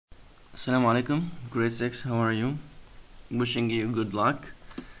Assalamu alaikum, grade 6, how are you? Wishing you good luck.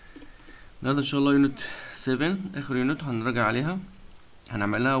 النهارده ان شاء الله يونت 7 اخر يونت هنراجع عليها،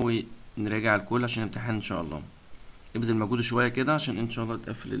 هنعملها ونراجع الكل عشان الامتحان ان شاء الله. ابذل مجهود شويه كده عشان ان شاء الله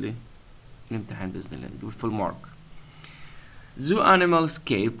تقفل الايه الامتحان باذن الله دول فول مارك. زو انيمال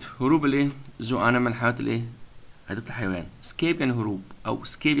سكيب، هروب الايه؟ زو انيمال حيوانات الايه؟ حيوانات الحيوان. سكيب يعني هروب او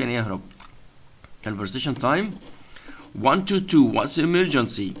سكيب يعني يهرب. conversation time 122 what's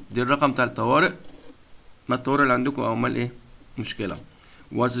emergency؟ دي الرقم بتاع الطوارئ. ما الطوارئ اللي عندكم او امال ايه؟ مشكلة.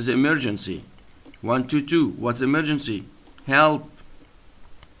 What's the emergency؟ 122 what's emergency؟ help.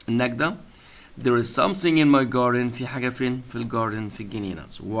 النجدة there is something in my garden. في حاجة فين؟ في الجاردن في الجنينة.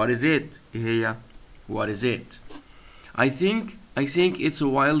 So what is it؟ ايه هي؟ what is it؟ I think it's a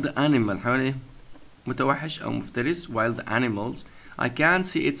wild animal. حيوان ايه؟ متوحش او مفترس. wild animals. I can't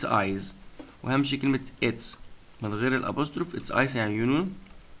see its eyes. واهم شيء كلمة its من غير الابوستروف. its eyes يعني عيونه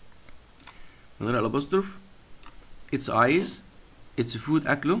من غير الابوستروف. its eyes. its food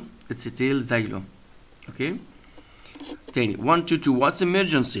اكله. its tail ذيله. اوكي تاني 122 what's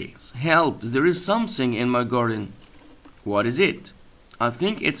emergency؟ help there is something in my garden. what is it؟ I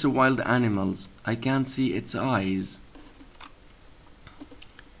think it's a wild animal. I can't see its eyes.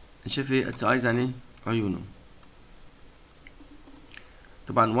 شايف ايه its eyes يعني عيونه.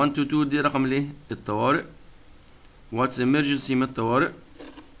 طبعا 122 دي رقم الايه؟ الطوارئ. what's emergency من الطوارئ.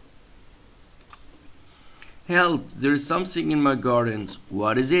 help there is something in my gardens.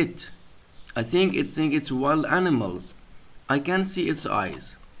 what is it؟ I think it's wild animals. I can't see its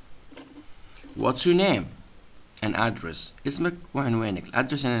eyes. what's your name؟ an address. اسمك وعنوانك.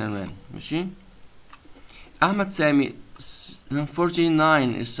 الادرس يعني العنوان. ماشي. احمد سامي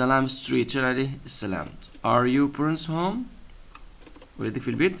 49 السلام ستريت. شارع ايه؟ السلام. are your parents home؟ ولادك في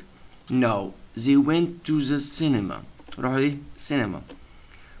البيت؟ no they went to the cinema. راحوا ايه؟ سينما.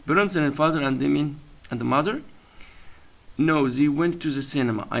 parents and father and مين؟ and the mother؟ no they went to the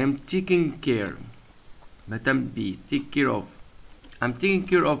cinema. I am taking care. بهتم بيه. take care of. I'm taking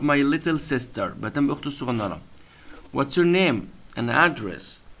care of my little sister. بهتم بأخته الصغننة. what's your name and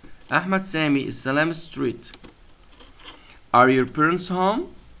address؟ أحمد سامي السلام ستريت. are your parents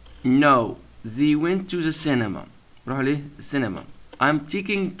home؟ no they went to the cinema. راحوا ليه؟ السينما. I'm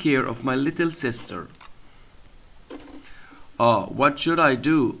taking care of my little sister. what should I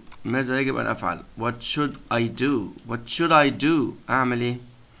do؟ ماذا يجب أن أفعل؟ what should I do؟ what should I do؟ أعمل إيه؟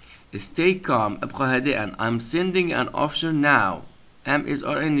 stay calm. أبقى هادئا. I'm sending an officer now. am is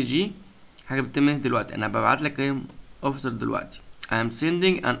or ing حاجة بتتم دلوقتي. أنا ببعت لك إيه؟ officer دلوقتي. I'm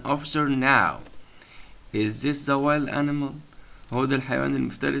sending an officer now. is this the wild animal؟ هو ده الحيوان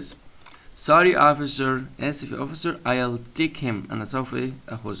المفترس؟ sorry officer. آسف يا officer. I'll take him. أنا سوف إيه؟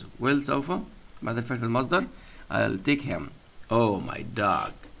 أخذه. will سوف بعد الفعل المصدر. I'll take him. oh my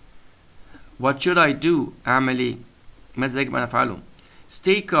dog. what should I do؟ أعمل إيه؟ ماذا يجب أن أفعله؟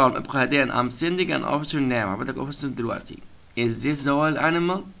 stay calm. أبقى هادئا. I'm sending an officer now. هبعتلك officer دلوقتي. is this the wild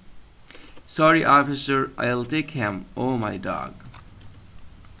animal؟ sorry officer. I'll take him. oh my dog.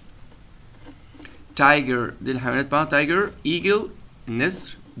 tiger دي الحيوانات بقى. tiger eagle النسر.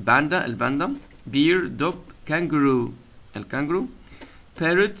 باندا الباندا. bear دب. kangaroo الكانجرو.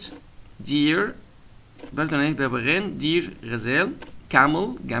 parrot deer بلتون ايه؟ ببغان. deer غزال.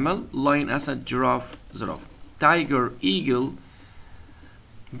 camel جمل. lion أسد. giraffe زرافة. tiger eagle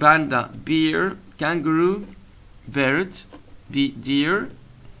باندا bear kangaroo parrot deer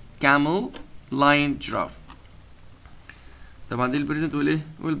camel lion giraffe. طبعا دي البريزنت والايه؟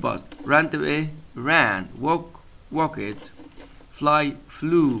 والباست. ran تبقى ايه؟ ran. walked. fly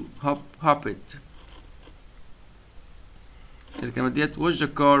flew. hopped. الكلمات ديت wash the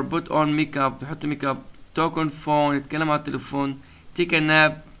car. put on makeup تحط ميك اب. talk on phone يتكلم على التليفون. take a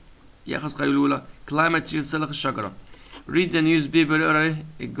nap ياخذ قيلولة. climb a tree يتسلق الشجرة. read the newspaper يقرا ايه؟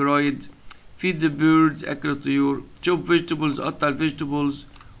 الجرايد. feed the birds أكل الطيور. chop vegetables قطع الفيجيتابلز.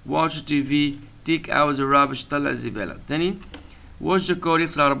 watch TV take out the rubbish طلع الزبالة. تاني wash the car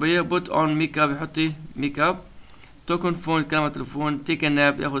يغسل العربية. put on makeup يحط ايه؟ ميك اب. talk on phone يتكلم على التليفون. take a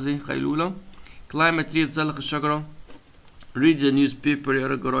nap ياخذ ايه؟ قيلولة. climb a tree يتسلق الشجرة. read the newspaper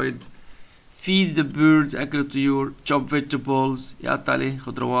يقرا الجرايد. feed the birds أكل الطيور. chop vegetables يقطع عليه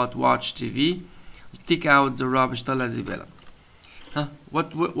خضروات. watch TV take out the rubbish طلع الزبالة.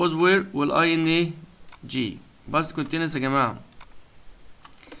 what was where ing بس continuous يا جماعة.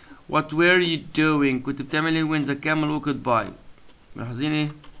 what were you doing؟ كنت بتعمل ايه when the camel walked by؟ ملاحظين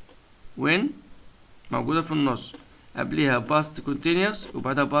ايه؟ when موجودة في النص قبلها past continuous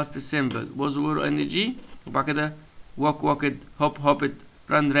وبعدها past simple. was were ing وبعد كده walked hopped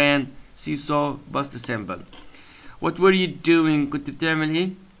ran see saw past simple. what were you doing؟ كنت بتعمل ايه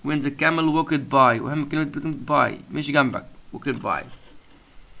when the camel walked by. وأهم كلمة by مش جنبك walked by.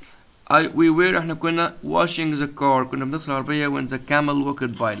 we were احنا كنا washing the car كنا بنغسل العربية when the camel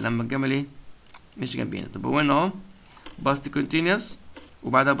walked by لما الجمل ايه مش جنبينا. طب هو هنا اهو past continuous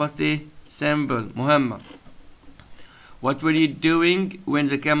وبعدها past ايه simple مهمة. What were you doing when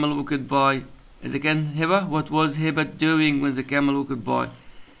the camel walked by؟ إذا كان هبة what was هبة doing when the camel walked by؟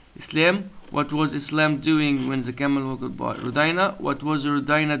 Islam what was Islam doing when the camel walked by؟ Rodina what was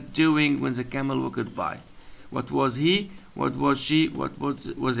Rodina doing when the camel walked by؟ What was he? What was she? What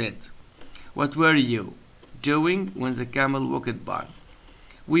was it? What were you doing when the camel walked by؟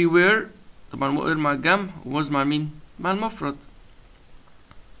 We were طبعا were مع الجمع was مع مين؟ مع المفرد.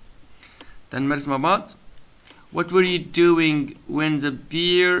 تنمارس مع بعض. What were you doing when the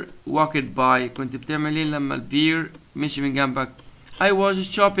bear walked by؟ كنت بتعمل ايه لما البير مشي من جنبك؟ I was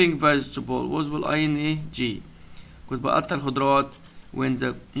chopping vegetable was بالing. كنت بقطع الخضروات when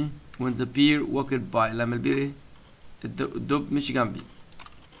the bear walked by لما البير ايه الدب مشي جنبي.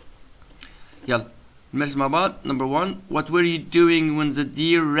 يلا نمارس مع بعض. Number 1 What were you doing when the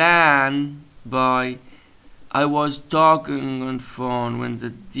deer ran by؟ I was talking on phone when the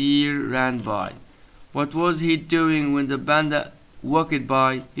deer ran by. What was he doing when the panda walked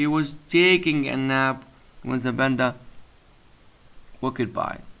by? He was taking a nap when the panda walked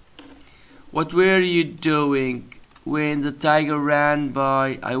by. What were you doing when the tiger ran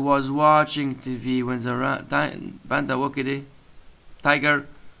by? I was watching TV when the panda walked tiger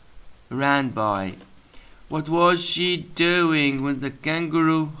ran by. What was she doing when the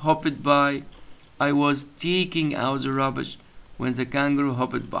kangaroo hopped by? I was taking out the rubbish when the kangaroo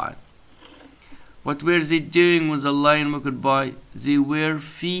hopped by. What were they doing when the lion walked by? They were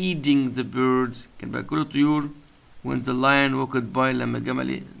feeding the birds. كان بياكلوا الطيور when the lion walked by لما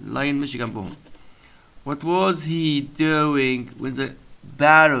الجمل lion مشي جنبهم. What was he doing when the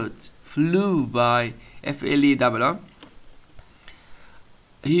parrot flew by? FLE.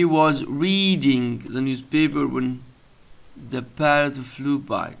 He was reading the newspaper when the parrot flew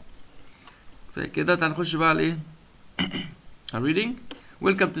by. فكده تعال نخش بقى على ايه؟ reading.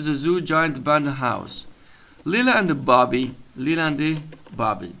 Welcome to the zoo giant panda house. Lila and Bobby. Lila and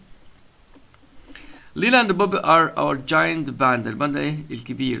Bobby. Lila and Bobby are our giant panda. الباندا ايه؟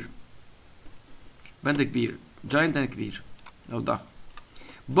 الكبير. باندا كبير. Giant and كبير. أو ضخم.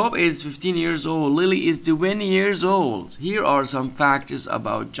 Bob is 15 years old. Lily is 20 years old. Here are some facts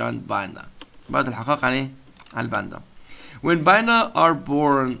about giant panda. بعض الحقائق عن ايه؟ عن الباندا. When panda are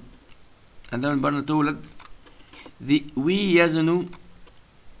born عندما الباندا تولد we يزنوا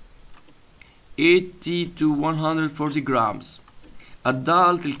 80 to 140 grams.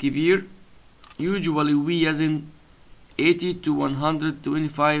 Adult الكبير usually we يزن 80 to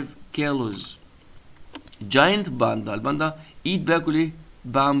 125 kilos. Giant panda الباندا eat باكل ايه؟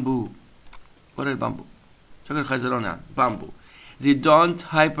 bamboo. ورا البامبو شجر الخيزران يعني bamboo. They don't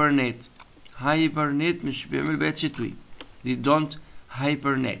hibernate. hibernate مش بيعمل بيت شتوي. They don't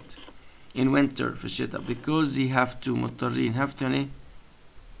hibernate in winter في الشتاء because they have to مضطرين have to يعني ايه؟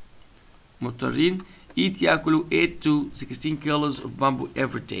 مضطرين eat يأكلوا 8 to 16 kilos of bamboo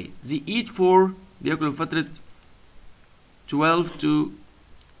every day. They eat for بيأكلوا فترة 12 to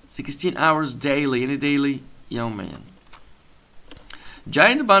 16 hours daily يعني daily يوميا.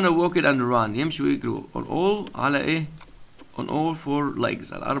 Giant panda walk it and run يمشوا ويجروا on all على ايه on all four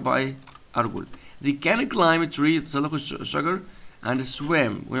legs على أربع ايه أرجل. They can climb a tree يتسلقوا الشجر and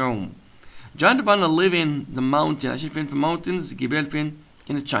swim ويعوم. Giant panda live in the mountain عايشين فين في mountains جبال فين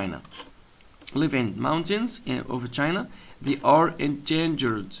in China. Live in mountains of China. They are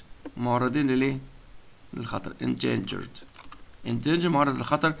endangered معرضين لليه للخطر. endangered معرض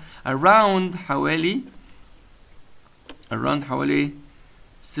للخطر. around حوالي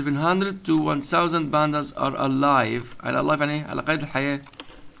 700 to 1000 pandas are alive يعني ايه على قيد الحياة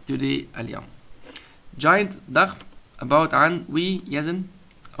today اليوم. Giant ضخم about عن we يزن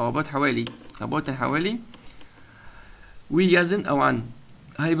أو about حوالي we يزن أو عن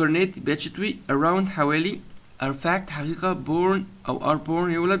hibernate بيتشتوي around حوالي artifact حقيقة born أو are born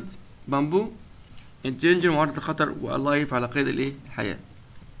يولد bamboo endanger معرض للخطر و alive على قيد الايه الحياة.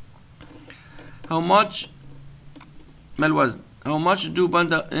 how much ما الوزن how much do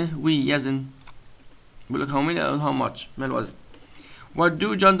panda we يزن بيقول لك how many أو how much ما الوزن. what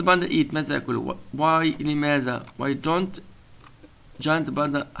do giant panda eat ماذا يأكلوا. why لماذا why don't giant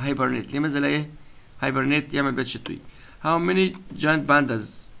panda hibernate لماذا لا ايه hibernate يعمل بيت شتوي. how many giant pandas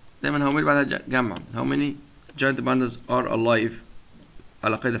دايما how many بعدها جمع how many giant pandas are alive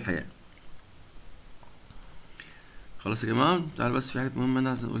على قيد الحياة. خلاص يا جماعة تعالوا بس في حاجات مهمة أنا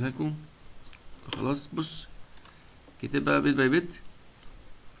عايز أقولها لكم. خلاص بص كتبها بيت باي بيت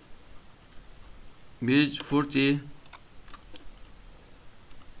page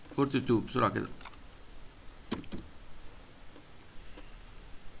 42 بسرعة كده.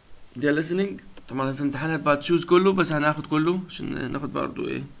 ده listening. طبعا في الامتحان هتبقى تشوز كله، بس هناخد كله عشان ناخد برضو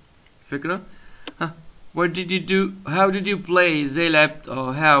ايه فكرة. ها what did you do how did you play ازاي لعبت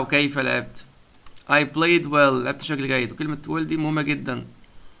how كيف لعبت. I played well لعبت بشكل جيد. وكلمة well دي مهمة جدا.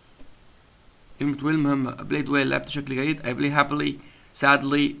 كلمة well مهمة. I played well لعبت بشكل جيد. I play happily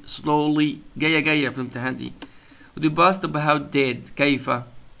sadly slowly جاية في الامتحان دي. ودي past تبقى how did كيف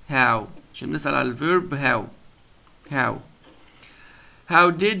how عشان بنسأل على الverb how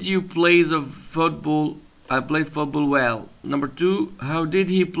did you play the football. I played football well. Number 2 how did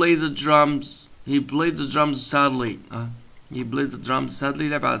he play the drums. He played the drums sadly. He played the drums sadly.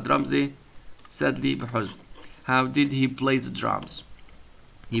 لعب على الدرامز ايه sadly بحزن. How did he play the drums.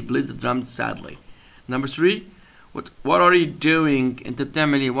 He played the drums sadly. Number 3 what are you doing. انت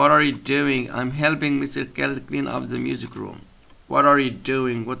بتعمل ايه. What are you doing. I'm helping Mr. Khaled clean up the music room. What are you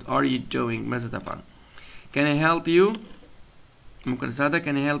doing. What are you doing. ماذا تفعل. Can I help you. ممكن أساعدك.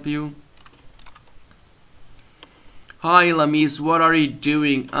 Can I help you. Hi Lamis what are you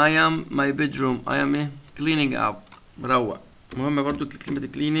doing. I am my bedroom. I am cleaning up. مروق. مهمة برضو كلمة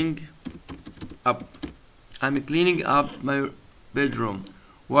cleaning up. I'm cleaning up my bedroom.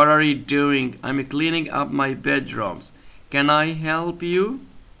 What are you doing. I'm cleaning up my bedrooms. Can I help you.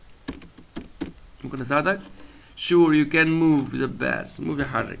 ممكن أساعدك. Sure you can move the bus. move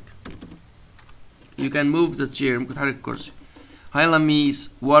يحرك. You can move the chair. ممكن تحرك الكرسي. Hi Lamis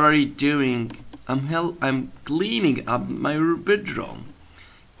what are you doing. I'm cleaning up my bedroom.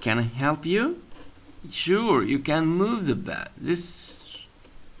 Can I help you. Sure you can move this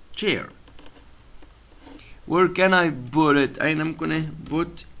chair. Where can I put it. أين ممكن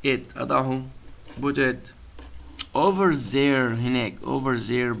put it أضعه. put it over there هناك. over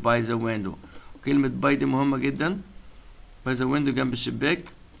there by the window. كلمة by دي مهمة جدا. by the window جنب الشباك.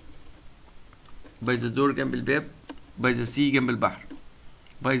 by the door جنب الباب. by the sea جنب البحر.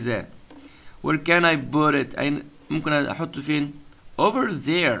 by the. where can I put it. أين ممكن أحطه فين. over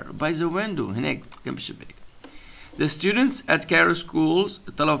there by the window هناك جنب الشباك. The students at Cairo schools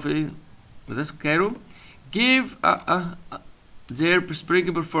الطلبة في مدرسة كايرو give their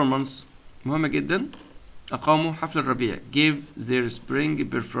spring performance. مهمة جدا. أقاموا حفل الربيع. give their spring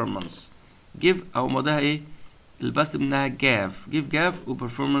performance. give أو مضاها إيه الباست منها gave و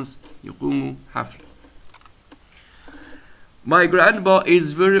performance يقوموا حفل. My grandpa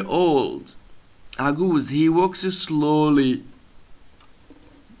is very old. عجوز. he walks slowly.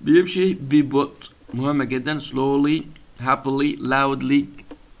 بيمشي ببطء. مهمة جدا. slowly happily loudly.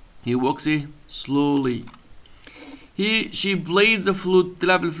 he walks slowly. she played the flute.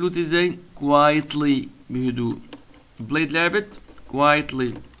 تلعب الفلوت ازاي. quietly بهدوء. played لعبت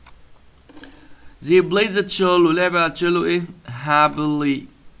quietly. they played the cello. لعب على التشيلو ايه happily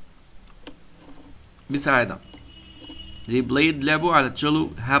بسعادة. they played لعبوا على التشيلو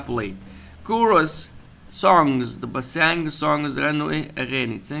happily. chorus songs تبقى sang songs غنوا ايه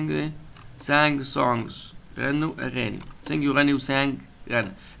اغاني. sang songs غنوا اغاني. sing يغني وsang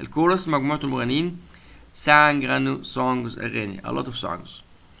غنى. الكورس مجموعة المغنيين. sang غنوا songs اغاني. a lot of songs.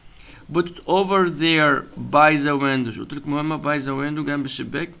 put it over there by the window. قلت لك مهمة by the window جنب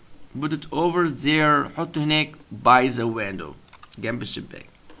الشباك. put it over there حط هناك by the window جنب الشباك.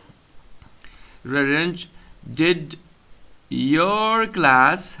 rearrange. did your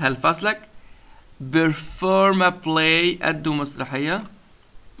class هل فصلك perform a play أدوا مسرحية.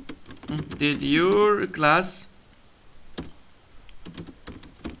 did your class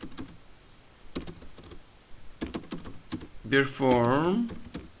perform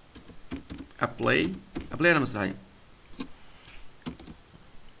a play أنا مسرحية.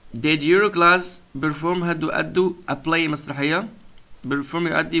 did your class perform أدوا a play مسرحية. perform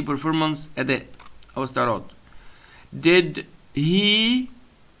يؤدي performance أداء أو استعراض. did he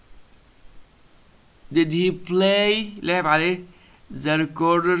play لعب عليه the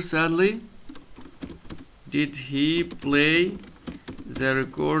recorder sadly. did he play the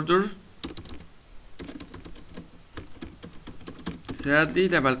recorder sadly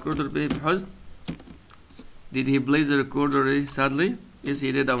لعب على الريكوردر بحزن. did he play the recorder sadly. yes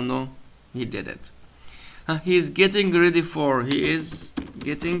he did or no he did it. he is getting ready for. he is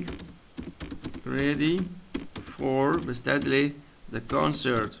getting ready for بستعد ليه the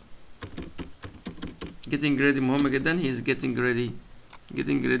concert. getting ready مهمة جدا. he is getting ready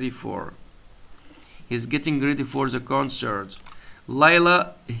for. he is getting ready for the concert.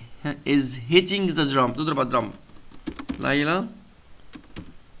 Layla is hitting the drum. تضرب على الدرام. Layla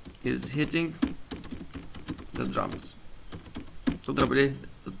is hitting the drums. تضرب ايه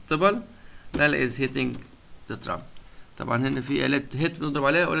الطبل ده is hitting the drum. طبعا هنا في آلات hit بنضرب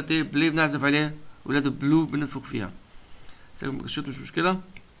عليها وآلات ايه play بنعزف عليها وآلات blue بننفخ فيها. سيبكم الشوط مش مشكلة.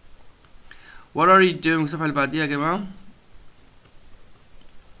 What are you doing؟ الصفحة اللي بعديها يا جماعة.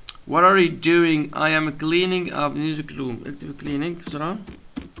 What are you doing؟ I am cleaning up the music room. اكتب cleaning بسرعة.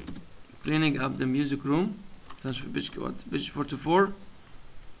 Cleaning up the music room. نشوف page 44.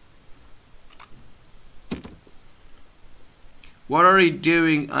 What are you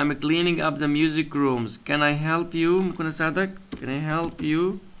doing؟ I'm cleaning up the music rooms. Can I help you؟ ممكن أساعدك؟ Can I help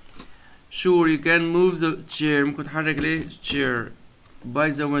you؟ Sure you can move the chair. ممكن تحرك ليه chair by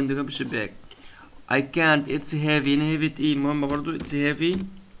the window جنب الشباك. I can't. It's heavy. هنا heavy تقيل مهمة برضو. It's heavy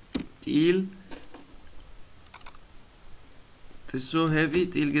تقيل. It's so heavy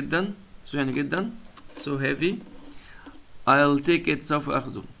تقيل جدا. so يعني جدا. so heavy. I'll take it. سوف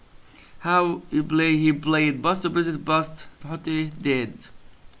أخده. How you play؟ he played. past present past تحط ايه did.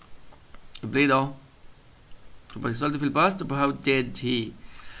 played اهو. يبقى السؤال ده في الباست. يبقى how did he؟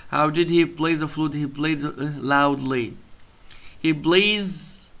 how did he play the flute؟ he played loudly. he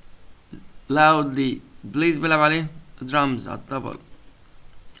plays loudly. plays بيلعب عليه drums على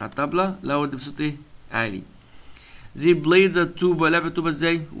الطبلة loud بصوت ايه عالي. they played the tuba. لعب التوبة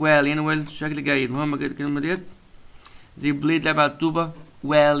ازاي؟ well يعني well بشكل جيد. مهمة جدا الكلمة ديت. they played لعب على التوبة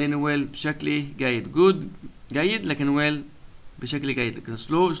well يعني well بشكل ايه جيد. good جيد لكن well بشكل جيد. لكن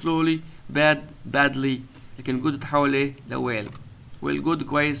slowly bad badly. لكن good تحول ايه ل well good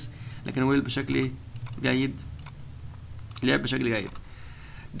كويس لكن well بشكل ايه جيد. لعب بشكل جيد.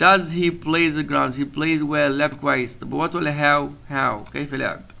 does he play the drums؟ he played well لعب كويس. طب what ولا how كيف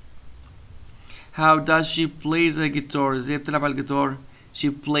لعب؟ how does she play the guitar؟ ازاي بتلعب على الجيتار؟ she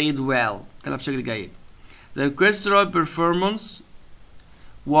played well تلعب بشكل جيد. the orchestral performance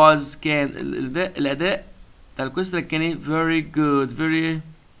was كان الأداء بتاع الأوركسترا كان ايه very good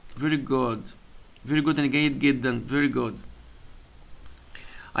very good يعني جيد جدا very good.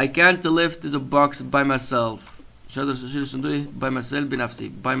 I can't lift the box by myself. مش هقدر اشيل الصندوق ايه by myself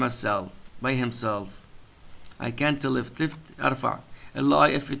بنفسي by myself by himself. I can't lift ارفع.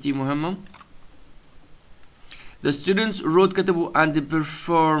 ال IFT مهمة. the students wrote كتبوا and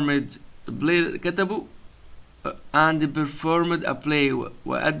performed كتبوا and performed a play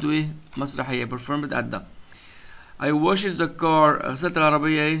وأدوا ايه مسرحية. performed أدى. I washed the car غسلت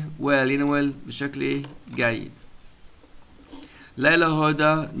العربية ايه well يعني well بشكل ايه جيد. ليلى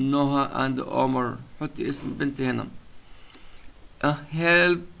هدى نهى and عمر. حطي اسم بنت هنا.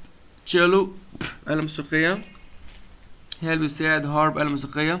 help cello آلة موسيقية. help يساعد. harp آلة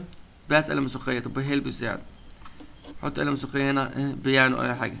موسيقية. bass آلة موسيقية. طب help يساعد. حط آلة موسيقية هنا بيانو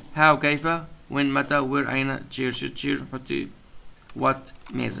أي حاجة. how كيف when متى where أين cheer حطي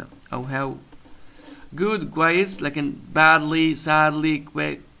what ماذا أو how. good كويس لكن badly sadly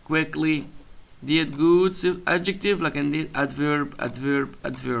quickly ديت good adjective لكن ديت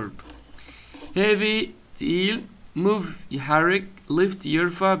adverb. heavy تقيل. move يحرك. lift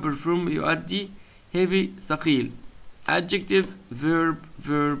يرفع. perform يؤدي. heavy ثقيل. adjective verb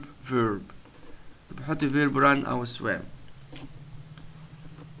بحط verb run أو swim.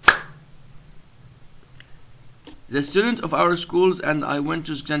 the student of our schools and I went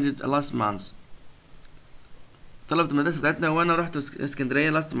to Scandinavia last month. طلبت المدرسة بتاعتنا وانا رحت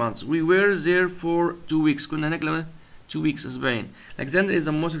اسكندرية last month. we were there for 2 weeks. كنا هناك لما 2 weeks اسبوعين. Alexandria is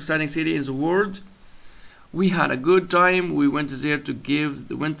the most exciting city in the world. we had a good time. we went there to give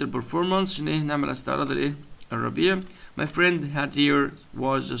the winter performance. عشان ايه نعمل استعراض الايه الربيع. my friend had here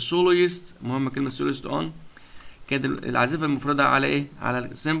was a soloist. مهمة كلمة soloist on. كانت العازفة المفردة على ايه على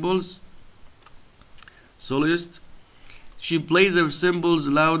symbols. soloist. she played the symbols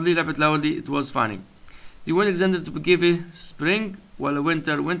loudly. لعبت loudly. it was funny. you want Alexander to give a spring ولا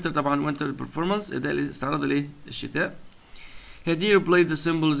winter طبعا winter performance ده استعراض الايه الشتاء. had here played the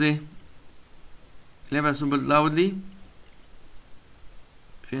symbols ايه لعبة symbols loudly.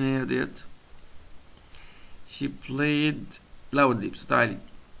 فين هي ديت؟ she played loudly بصوت عالي.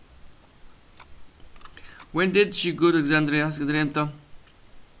 when did she go to Alexandria؟ اسكندرية امتى؟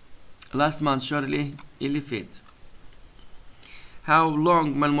 last month الشهر الايه اللي فات. how long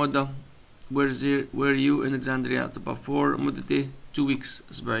ما المدة؟ were you in Alexandria؟ تبقى for مدة ايه 2 weeks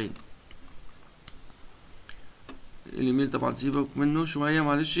اسبوعين. الايميل طبعا سيبك منه شوية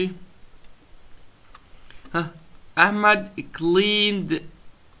معلش. أحمد cleaned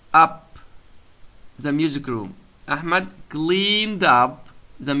up the music room. أحمد cleaned up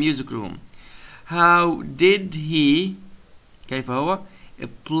the music room. how did he كيف هو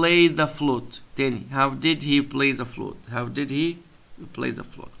play the flute؟ تاني how did he play the flute؟ how did he play the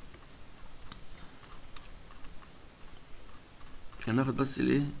flute؟ هناخد بس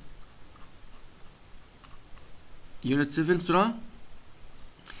الايه unit 7 بسرعة.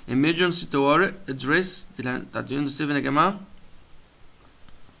 emergency طوارئ address بتاعت unit 7 يا جماعة.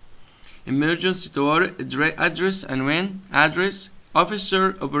 emergency طوارئ address عنوان address.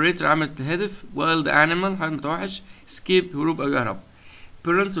 officer operator عملت الهدف. wild animal حيوان متوحش. escape هروب أو يهرب.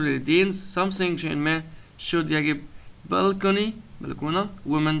 parents والدين something شيء ما. should يجب. balcony بلكونة.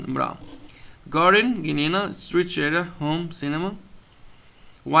 woman امرأة. garden جنينة. street شارع. home سينما.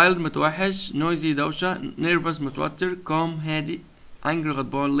 wild متوحش. noisy دوشة. nervous متوتر. calm هادئ. angry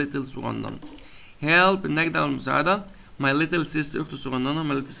غضبان. little صغنن. help النجدة أو المساعدة. my little sister أخته صغننة.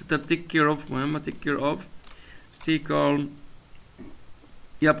 my little sister take care of مهمة. take care of. stay calm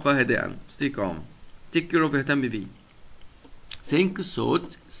يبقى هادئا. stay calm. take care of يهتم بيه. think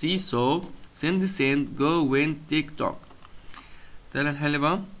صوت. see saw. send send. go went take talk. تعالى نحل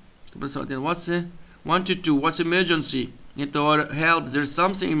بقى. طب بس what's 1 to 2 what's emergency. help there's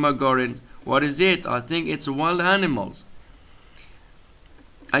something in my garden. what is it. I think it's wild animals.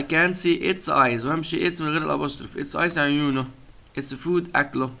 I can't see its eyes. وأهم شيء its من غير الأبوستروف. its eyes عيونه. it's food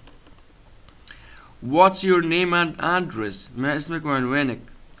أكله. what's your name and address. ما اسمك وعنوانك.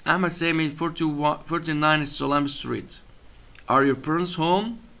 أحمد سامي 49 سلام ستريت. are your parents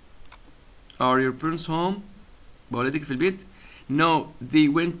home. are your parents home. بوالدك في البيت. no they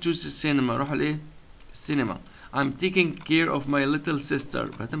went to the cinema. راحوا لإيه؟ السينما. I'm taking care of my little sister.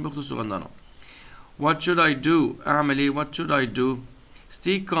 بهتم بأخته الصغننة. what should I do. أعمل إيه. what should I do.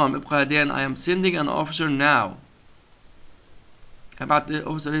 stay calm ابقى هادئا. I am sending an officer now. هبعت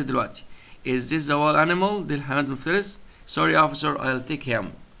officer إيه دلوقتي. is this the wild animal. دي الحيوان المفترس. sorry officer I'll take him.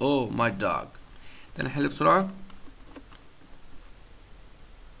 oh my dog. تعالى نحل بسرعة.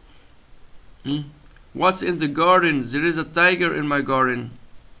 what's in the garden. there is a tiger in my garden.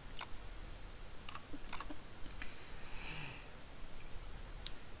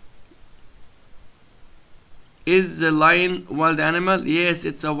 is the lion wild animal. yes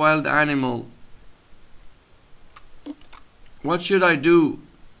it's a wild animal. what should I do.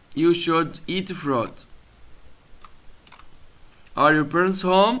 you should eat fruit. are your parents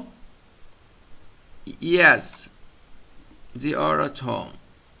home. yes they are at home.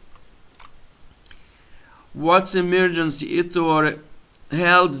 what's emergency. طوارئ.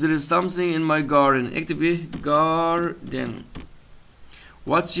 help there is something in my garden. اكتب ايه. garden.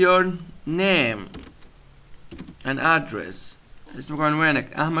 what's your name and address. اسمك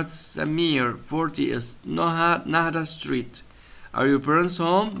وعنوانك. أحمد سمير 40 is نهدة street. are your parents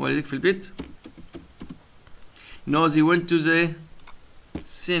home. والدك في البيت. no they went to the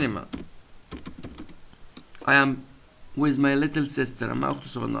cinema. I am with my little sister. مع أخته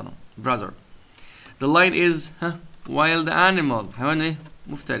صغننة. brother. the lion is wild animal. حيوان ايه.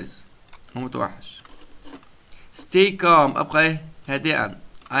 مفترس هو متوحش. stay calm أبقى ايه. هادئا.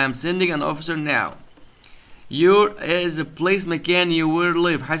 I am sending an officer now. your is a place مكان you will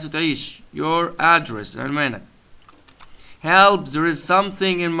live حيث تعيش. your address عنوانك. help there is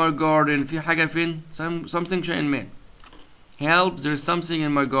something in my garden. في حاجة فين. something شيء ما. help there is something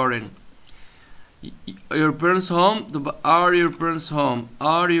in my garden. your parents home. are your parents home.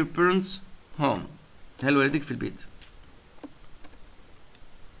 are your parents home. هل والدك في البيت.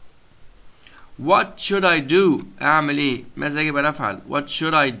 what should I do. أعمل إيه. ماذا يجب أن أفعل. what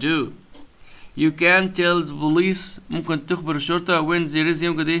should I do. you can tell the police. ممكن تخبر الشرطة when there is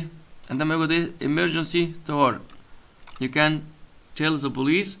يوجد إيه. عندما يوجد إيه. emergency طوارئ. you can tell the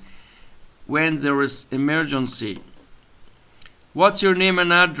police when there is emergency. what's your name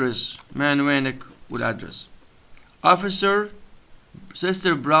and address. ما عنوانك والأدرس. officer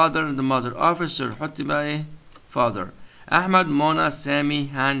sister brother and mother. officer حطي بقى إيه. father. أحمد منى سامي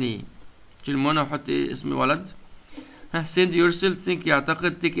هاني. شيل منى وحطي إيه اسم ولد. send yourself think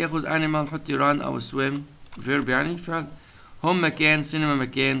يعتقد. take ياخذ animal حطي run أو swim verb يعني فعل. home مكان. cinema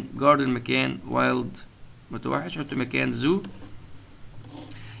مكان. garden مكان. wild متوحش حطي مكان. zoo.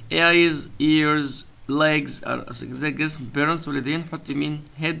 eyes ears legs زي جسم. parents والدين حطي مين.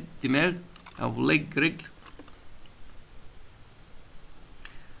 head دماغ أو leg رجل.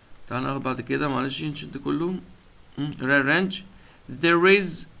 تعال ناخد بعد كده معلش نشد كله. range. there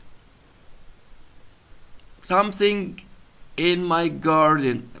is something in my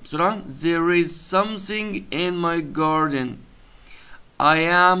garden. بسرعة. there is something in my garden. I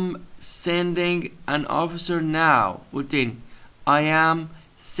am sending an officer now. والتاني I am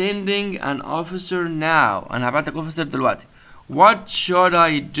sending an officer now. أنا هبعتلك officer دلوقتي. what should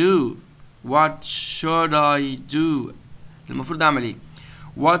I do. what should I do. المفروض أعمل إيه.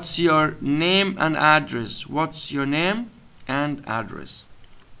 what's your name and address. what's your name and address.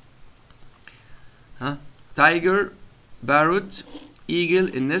 tiger parrot eagle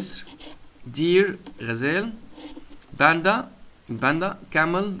النسر deer غزال panda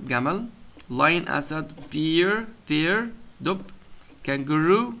camel جمل lion أسد bear دب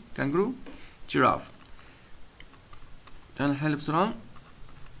kangaroo giraffe. تعال نحل بسرعة.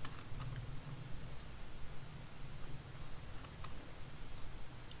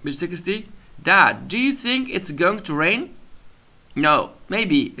 Page 60. Dad, do you think it's going to rain? No,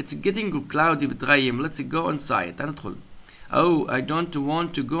 maybe. It's getting cloudy بتغيم. Let's go inside. تعال ندخل. Oh, I don't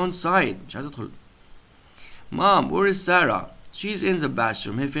want to go inside. مش عايز أدخل. Mom, where is Sarah? She's in the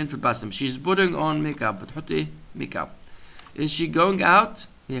bathroom. هي فين في الباثروم. She's putting on makeup. بتحط إيه؟ makeup. Is she going out?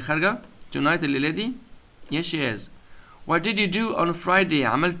 هي خارجة tonight الليلة دي. Yes, she is. What did you do on Friday?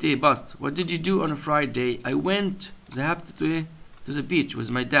 عملت إيه؟ bust. What did you do on Friday? I went. ذهبت to إيه؟ to the beach with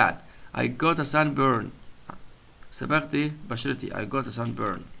my dad. I got a sunburn. سبقت إيه؟ بشرتي. I got a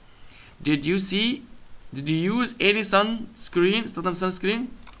sunburn. Did you use any sunscreen? استخدم sunscreen؟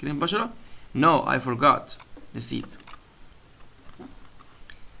 كريم بشرة؟ No, I forgot. نسيت.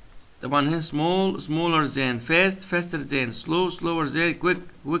 طبعا هنا smaller than, faster than, slower than,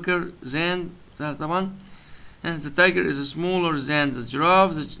 quicker than. طبعا. And the tiger is smaller than the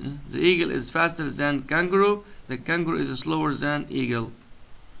giraffe. The eagle is faster than kangaroo. The kangaroo is slower than eagle.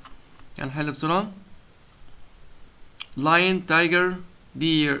 هنحل بسرعة. lion, tiger,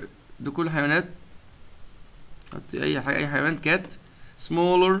 bear دول كل حيوانات. أي حيوان. cat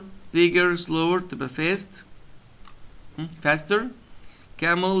smaller, bigger, slower تبقى faster.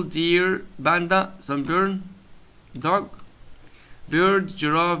 camel, deer, panda, sunburn, dog, bird,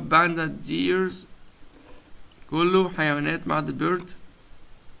 giraffe, panda, deers كله حيوانات ما عدا bird.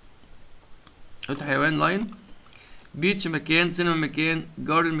 حط حيوان lion. beach مكان, cinema مكان,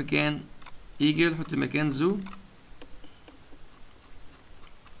 garden مكان, eagle حط مكان zoo.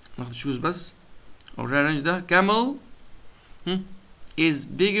 ناخد shoes بس أو الرانج ده. camel is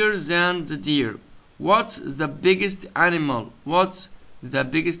bigger than the deer. What's the biggest animal?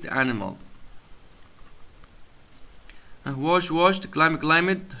 Washed, climb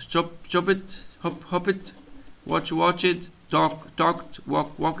it, chop it, hop it, watch it, talked,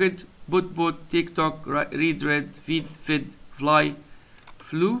 walk it, put, tick-tock, read, feed, fly,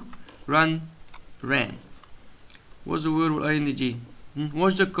 flew, run, ran. What's the word with ing?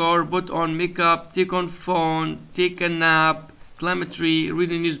 Wash the car, put on makeup, take on phone, take a nap, climb a tree,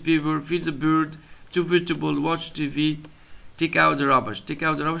 read a newspaper, feed the bird, chew vegetable, watch TV, take out the rubbish.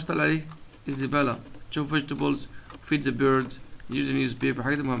 طلع ايه؟ الزبالة. chew vegetables, feed the bird, use the newspaper.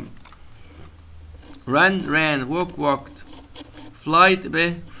 حاجات مهمة. ran, walked, fly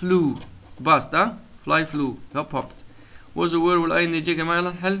تبقى flew, bust fly, flew, hopped. What's the word with ing يا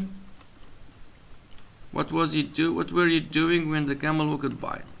جماعة؟ حل. What were you doing when the camel walked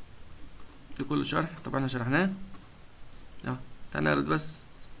by? ده كله شرح. طبعا احنا شرحناه. تعالى نقرا بس.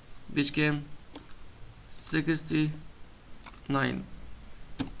 بيج كام؟ 69.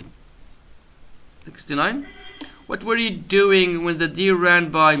 What were you doing when the deer ran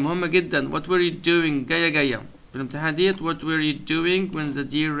by? مهمة جدا. What were you doing؟ جاية في الامتحان ديت. What were you doing when the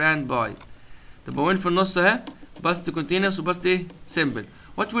deer ran by؟ طب وين في النص اهي؟ باست continuous وباست ايه؟ simple.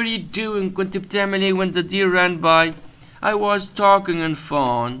 What were you doing؟ كنت بتعمل ايه when the deer ran by؟ I was talking on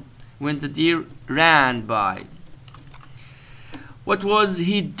phone when the deer ran by. What was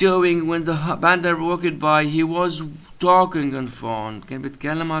he doing when the panda walked by? He was talking on phone. كان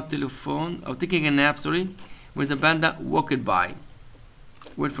بيتكلم على التليفون أو taking a nap when the panda walked by.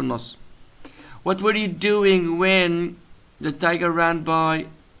 وين في النص. What were you doing when the tiger ran by?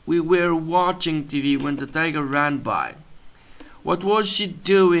 We were watching TV when the tiger ran by. What was she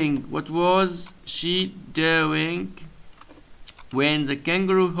doing? When the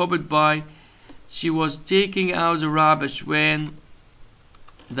kangaroo hopped by? She was taking out the rubbish when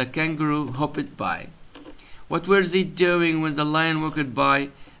the kangaroo hopped by. What were they doing when the lion walked by?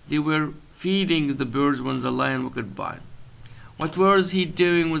 They were feeding the birds when the lion walked by. What was he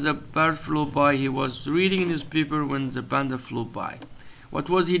doing when the bird flew by? He was reading a newspaper when the panda flew by. What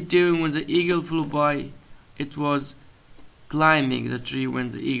was he doing when the eagle flew by? It was climbing the tree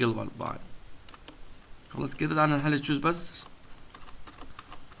when the eagle went by. خلاص كده تعالى نحل تشوز بس.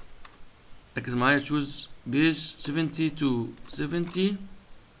 ركز معايا تشوز بيج 72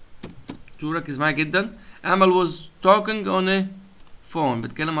 ركز معايا جدا. Amal was talking on a phone.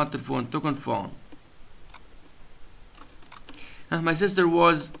 بتكلم على التليفون. talk on phone. My sister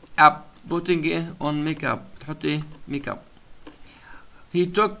was up putting on makeup. تحط ايه؟ makeup. He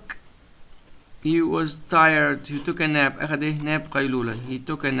was tired. He took a nap. أخذ ايه؟ nap قيلولة. He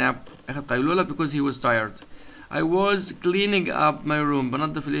took a nap. أخذ قيلولة because he was tired. I was cleaning up my room.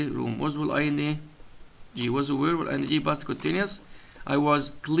 بنظف الايه؟ room. was will ing was where will ing past continuous. I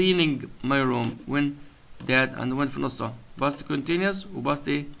was cleaning my room when dad and when في نصها past continuous و past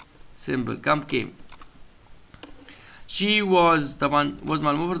ايه simple كم came. She was طبعا was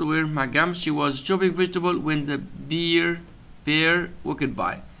مع المفرد were مع الجمع. She was chopping vegetable when the bear walked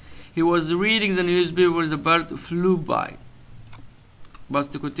by. He was reading the newspaper when the bird flew by.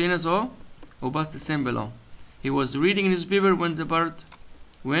 past continuous اهو و past simple اهو. He was reading a newspaper when the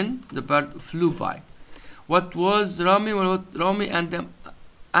bird flew by. What was Rami and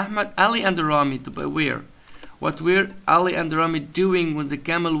Ali and Rami تبقى where. What were Ali and Rami doing when the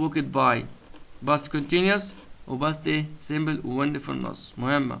camel walked by. past continuous و past simple و when في النص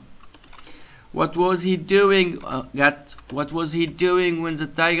مهمة. What was he doing what was he doing when the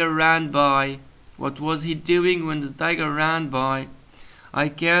tiger ran by. What was he doing when the tiger ran by. I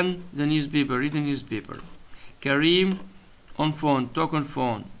can the newspaper read the newspaper. Kareem on phone talk on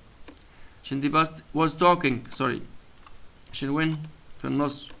phone عشان دي past was talking sorry عشان وين في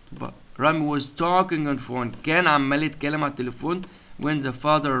النص. Rami was talking on phone كان عمال يتكلم على التليفون when the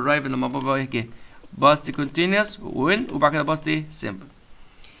father arrived لما بابا يجي. past continuous when وبعد كده past simple.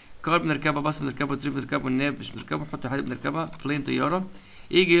 كار بنركبها باص بنركبها تريب بنركبها الناب مش بنركبها نحط حاجة بنركبها بلين طيارة.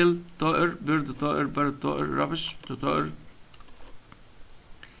 ايجل طائر بيرد طائر برد طائر رابش طائر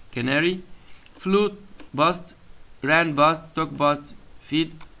كناري. فلوت باست ran باست توك باست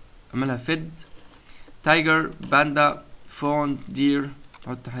فيد عملها فيد. تايجر باندا فون دير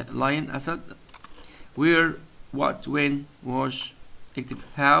حط لاين أسد. where what when wash اكتب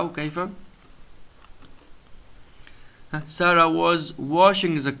how كيف. Sarah was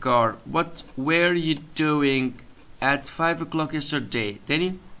washing the car. What were you doing at 5 o'clock yesterday?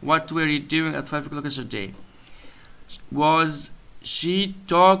 Danny, what were you doing at 5 o'clock yesterday? Was she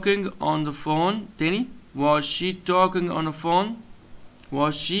talking on the phone? Danny, was she talking on the phone?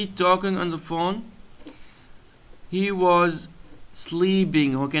 Was she talking on the phone? He was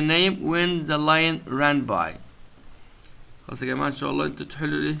sleeping. هو كان نايم when the lion ran by. خلاص يا جماعة إن شاء الله أنتوا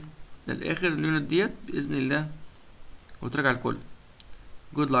تحلوا إيه للآخر اليونت ديت بإذن الله وتراجع الكل.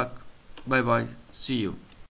 Good luck. Bye bye. See you.